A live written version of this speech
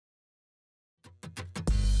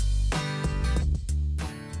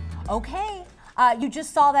Okay. You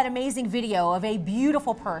just saw that amazing video of a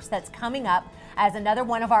beautiful purse that's coming up as another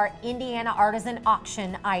one of our Indiana Artisan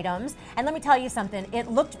auction items. And let me tell you something, it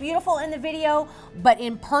looked beautiful in the video, but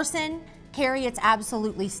in person, Kerry, it's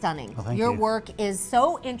absolutely stunning. Well, Your you. work is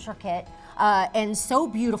so intricate and so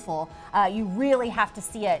beautiful. You really have to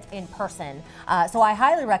see it in person. So I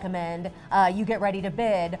highly recommend you get ready to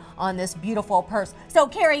bid on this beautiful purse. So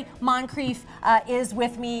Kerry Moncrieff is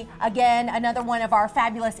with me again, another one of our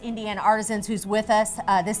fabulous Indiana artisans who's with us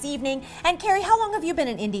this evening. And Kerry, how long have you been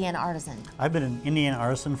an Indiana artisan? I've been an Indiana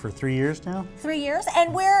artisan for 3 years now. 3 years?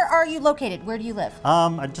 And where are you located? Where do you live?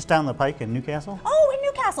 Just down the pike in Newcastle. Oh, in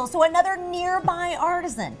Newcastle, so another nearby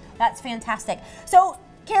artisan. That's fantastic. So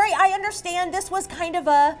Kerry, I understand this was kind of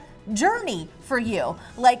a journey for you.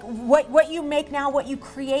 Like what you make now, what you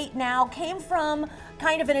create now came from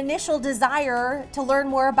kind of an initial desire to learn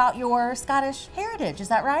more about your Scottish heritage. Is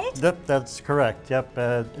that right? Yep, that's correct. Yep.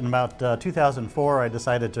 In about 2004, I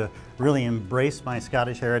decided to really embrace my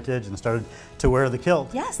Scottish heritage and started to wear the kilt.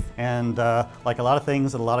 Yes. And like a lot of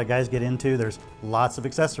things that a lot of guys get into, there's lots of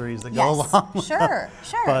accessories that go along with Sure,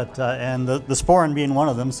 sure. But and the sporran being one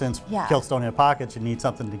of them, since Yeah. kilts don't have pockets, you need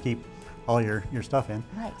something to keep all your stuff in.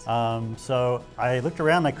 Right. So I looked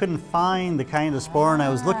around and I couldn't find the kind of sporran I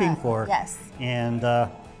was looking for. Yes. And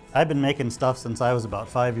I've been making stuff since I was about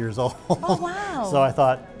 5 years old. Oh, wow. So I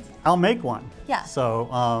thought, I'll make one. Yeah.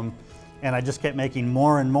 So, and I just kept making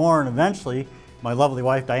more and more, and eventually my lovely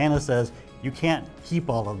wife Diana says, you can't keep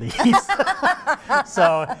all of these.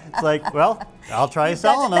 So it's like, well, I'll try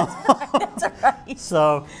selling them. That's right.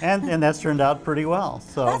 So, and that's turned out pretty well.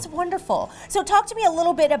 So That's wonderful. So talk to me a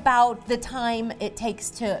little bit about the time it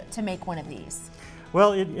takes to make one of these.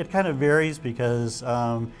 Well, it kind of varies because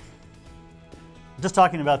just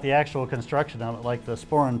talking about the actual construction of it, like the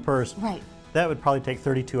sporran purse, Right. that would probably take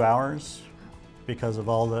 32 hours because of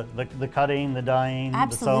all the cutting, the dyeing,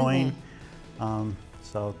 Absolutely. the sewing.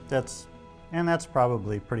 So that's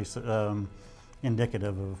probably pretty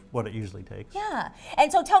indicative of what it usually takes. Yeah.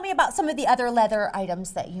 And so tell me about some of the other leather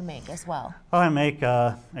items that you make as well. Well, I make,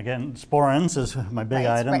 again, sporrans is my big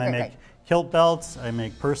Right, item. right, I right, make right. kilt belts, I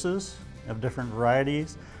make purses of different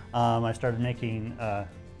varieties. I started making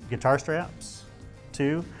guitar straps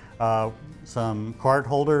too, some card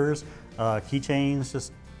holders, keychains,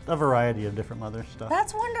 just a variety of different leather stuff.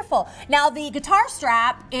 That's wonderful. Now the guitar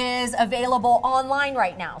strap is available online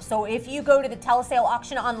right now. So if you go to the Telesale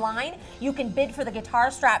auction online, you can bid for the guitar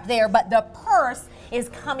strap there, but the purse is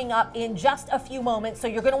coming up in just a few moments. So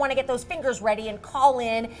you're gonna wanna get those fingers ready and call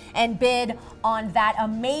in and bid on that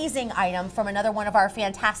amazing item from another one of our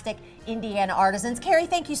fantastic Indiana artisans. Kerry,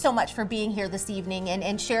 thank you so much for being here this evening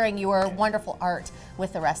and sharing your wonderful art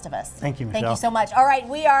with the rest of us. Thank you, Michelle. Thank you so much. All right,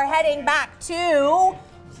 we are heading back to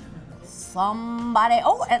somebody.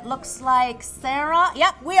 Oh, it looks like Sarah.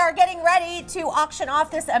 Yep, we are getting ready to auction off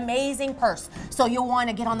this amazing purse. So you'll want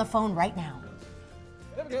to get on the phone right now.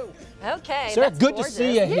 There we go. Okay, Sarah, that's good gorgeous. to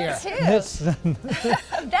see you here. too. Yes.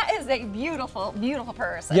 That is a beautiful, beautiful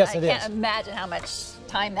purse. Yes, I it can't is. imagine how much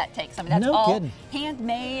time that takes. I mean, that's No all kidding.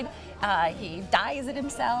 handmade. He dyes it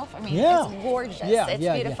himself. I mean, Yeah. it's gorgeous. Yeah, it's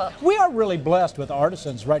yeah, beautiful. Yeah. We are really blessed with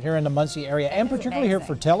artisans right here in the Muncie area, and is particularly here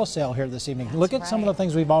amazing. for Telesale here this evening. Look at some of right. the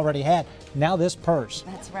things we've already had. Now this purse.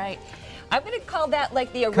 That's right. I'm going to call that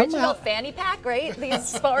like the original out. fanny pack, right?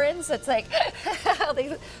 These sporrans. It's like, how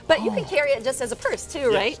they, but you can carry it just as a purse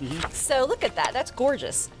too, right? So look at that. That's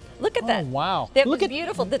gorgeous. Look at that. Oh, wow. They have Look the at-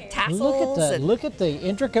 beautiful, the tassels. Look at the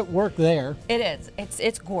intricate work there. It is.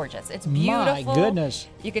 It's gorgeous. It's My beautiful. goodness.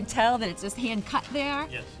 You can tell that it's just hand cut there.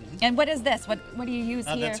 Yes. And what is this? What do you use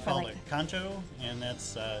here That's for called like? a concho, and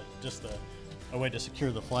that's just a way to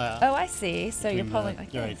secure the flap. Oh, I see. So you're between pulling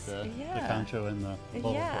like right, this. the Yeah. concho and the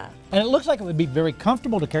bowl. Yeah. And it looks like it would be very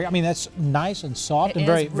comfortable to carry. I mean, that's nice and soft and It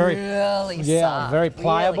very, is very, really yeah, soft, very really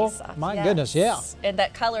pliable. soft, My yes. goodness, yeah. And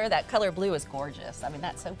that color blue is gorgeous. I mean,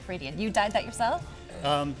 that's so pretty. And you dyed that yourself?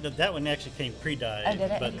 That one actually came pre-dyed, Oh, did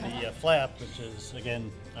it? but Okay. the flap, which is,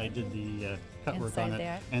 again, I did the cut work Inside on it,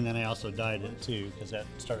 there. and then I also dyed it too, because that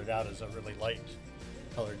started out as a really light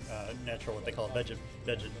colored, natural, what they call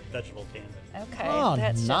vegetable tan. Okay. Oh,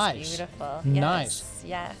 that's nice. just beautiful. Nice.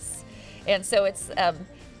 Yes. And so it's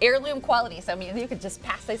heirloom quality. So I mean, you could just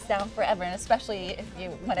pass this down forever, and especially if you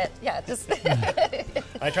want it, yeah, just.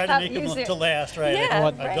 I try to make them to last, right?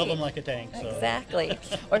 Yeah, I build them right. like a tank. So. Exactly.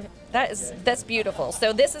 Or that's beautiful.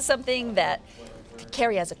 So this is something that could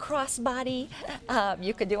carry as a crossbody.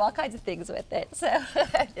 You could do all kinds of things with it. So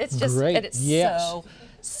it's just Great. and it's Yes. so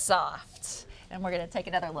soft. And we're going to take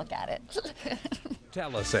another look at it.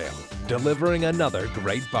 Telesale, delivering another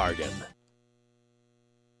great bargain.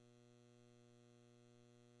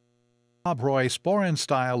 Roy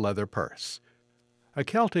Sporin-style leather purse. A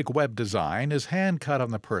Celtic web design is hand-cut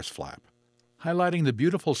on the purse flap, highlighting the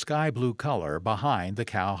beautiful sky blue color behind the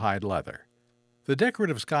cowhide leather. The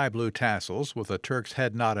decorative sky blue tassels with a Turk's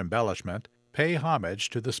head knot embellishment pay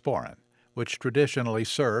homage to the sporran, which traditionally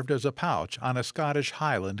served as a pouch on a Scottish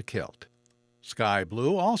Highland kilt. Sky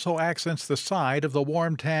blue also accents the side of the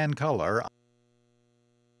warm tan color.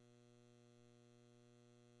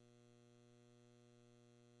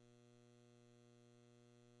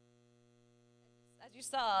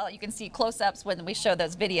 You can see close-ups when we show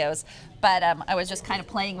those videos, but I was just kind of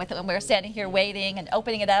playing with it when we were standing here waiting and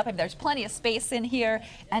opening it up, and there's plenty of space in here,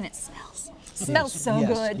 and it smells so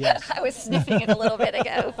good. Yes. I was sniffing it a little bit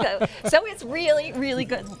ago. So it's really, really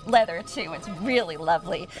good leather too. It's really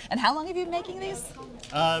lovely. And how long have you been making these?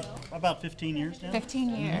 About 15 years now.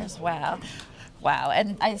 15 years, wow. Wow,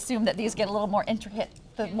 and I assume that these get a little more intricate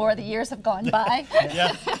the more the years have gone by.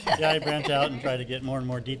 yeah, I branch out and try to get more and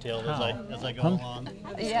more back as I go along.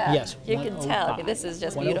 Yeah, yes. You can tell. This is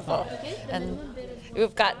just beautiful. And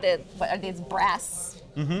we've got what are these, brass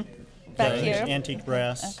back here? Antique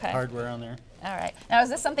brass hardware on there. All right. Now, is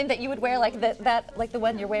this something that you would wear like like the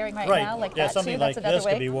one you're wearing right now? Like yeah, that something too? like That's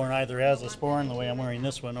this could be worn either as a sporran, the way I'm wearing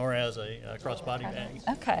this one, or as a crossbody bag.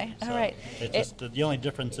 Okay. So all right. It's just the only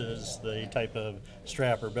difference is the type of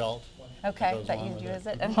strap or belt. Okay, that you use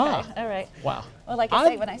it. Okay, all right. Wow. Well, like I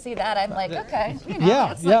say, when I see that, I'm like, okay, you know,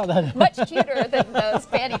 yeah, it's yeah, like much cuter than those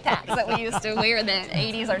fanny packs that we used to wear in the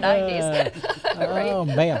 80s or 90s. Right? Oh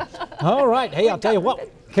man! All right, hey, I'll tell you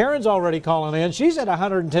what. Karen's already calling in. She's at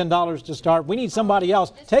 $110 to start. We need somebody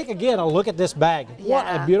else. Take again a look at this bag. What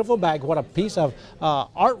a beautiful bag. What a piece of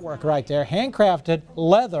artwork right there. Handcrafted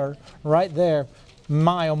leather right there.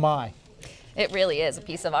 My oh my. It really is a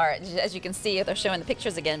piece of art. As you can see, they're showing the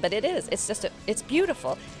pictures again, but it is. It's just, it's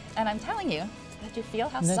beautiful. And I'm telling you, did you feel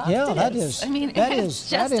how soft it is? Yeah, that is. I mean, it's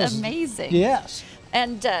just amazing. Yes.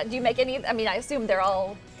 And do you make any, I mean, I assume they're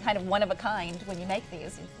all kind of one of a kind when you make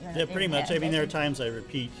these. Yeah, pretty much. I mean, there are times I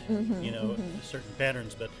repeat, you know, certain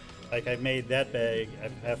patterns, but like I've made that bag.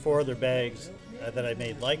 I have 4 other bags that I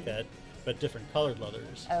made like that, but different colored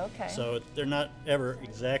leathers. Okay. So they're not ever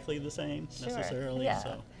exactly the same necessarily. Yeah.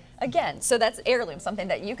 So. Again, so that's heirloom, something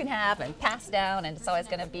that you can have and pass down, and it's always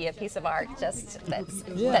going to be a piece of art. Just that's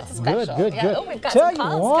special. Good. Oh, we've got Tell some you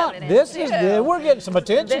calls what, coming this in is too. good. We're getting some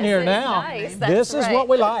attention here now. Nice. This is what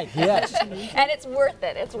we like. Yes. And it's worth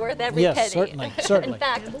it. It's worth every penny. Yes, certainly. In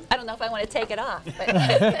fact, I don't know if I want to take it off,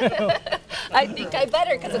 but I think I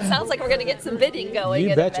better, because it sounds like we're going to get some bidding going.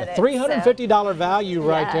 You betcha. $350 value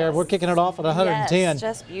right there. We're kicking it off at 110. Yes,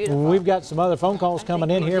 just beautiful. We've got some other phone calls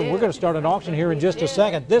coming in here. We're going to start an auction here in just a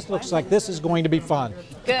second. This looks like this is going to be fun.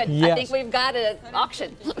 Good. Yes. I think we've got an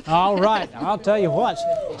auction. All right. I'll tell you what.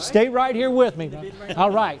 Stay right here with me.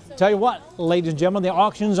 All right. Tell you what, ladies and gentlemen, the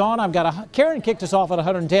auction's on. I've got Karen kicked us off at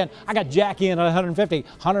 110. I got Jack in at 150,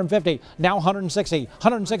 150, now 160,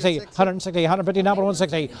 160, 160, 150, now but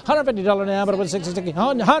 160, $150 now but 160,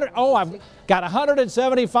 100. Oh, I've got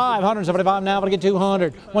 175, 175 now but I get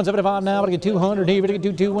 200, 175 now but I get 200, here but I get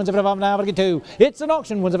 22, 175 now but I get 2. It's an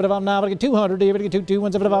auction, 175 now but I get 200, here but I get 22,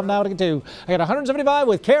 175 now but I get 2. I got 175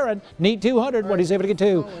 with Karen, need 200, what do you say but I get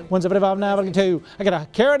 2? 175 now but I get 2. I got a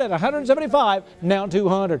Karen at 175, now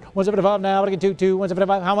 200, 175 now but I get 2,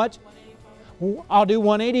 175, how much? I'll do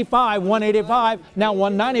 185, 185, now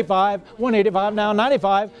 195, 185, now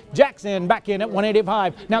 95. Jackson back in at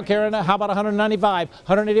 185. Now Karen, how about 195?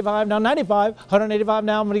 185, now 95. 185,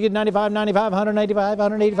 now I'm going to get 95, 95, 185,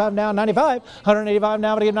 185, now 95. 185,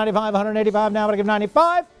 now I'm going to get 95, 185, now I'm going to get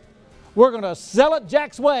 95. We're going to sell it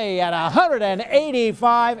Jack's way at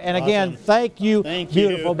 185. And again, awesome. thank you. Thank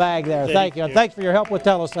Beautiful you. bag there. Thank you. And thanks for your help with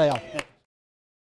Telesale.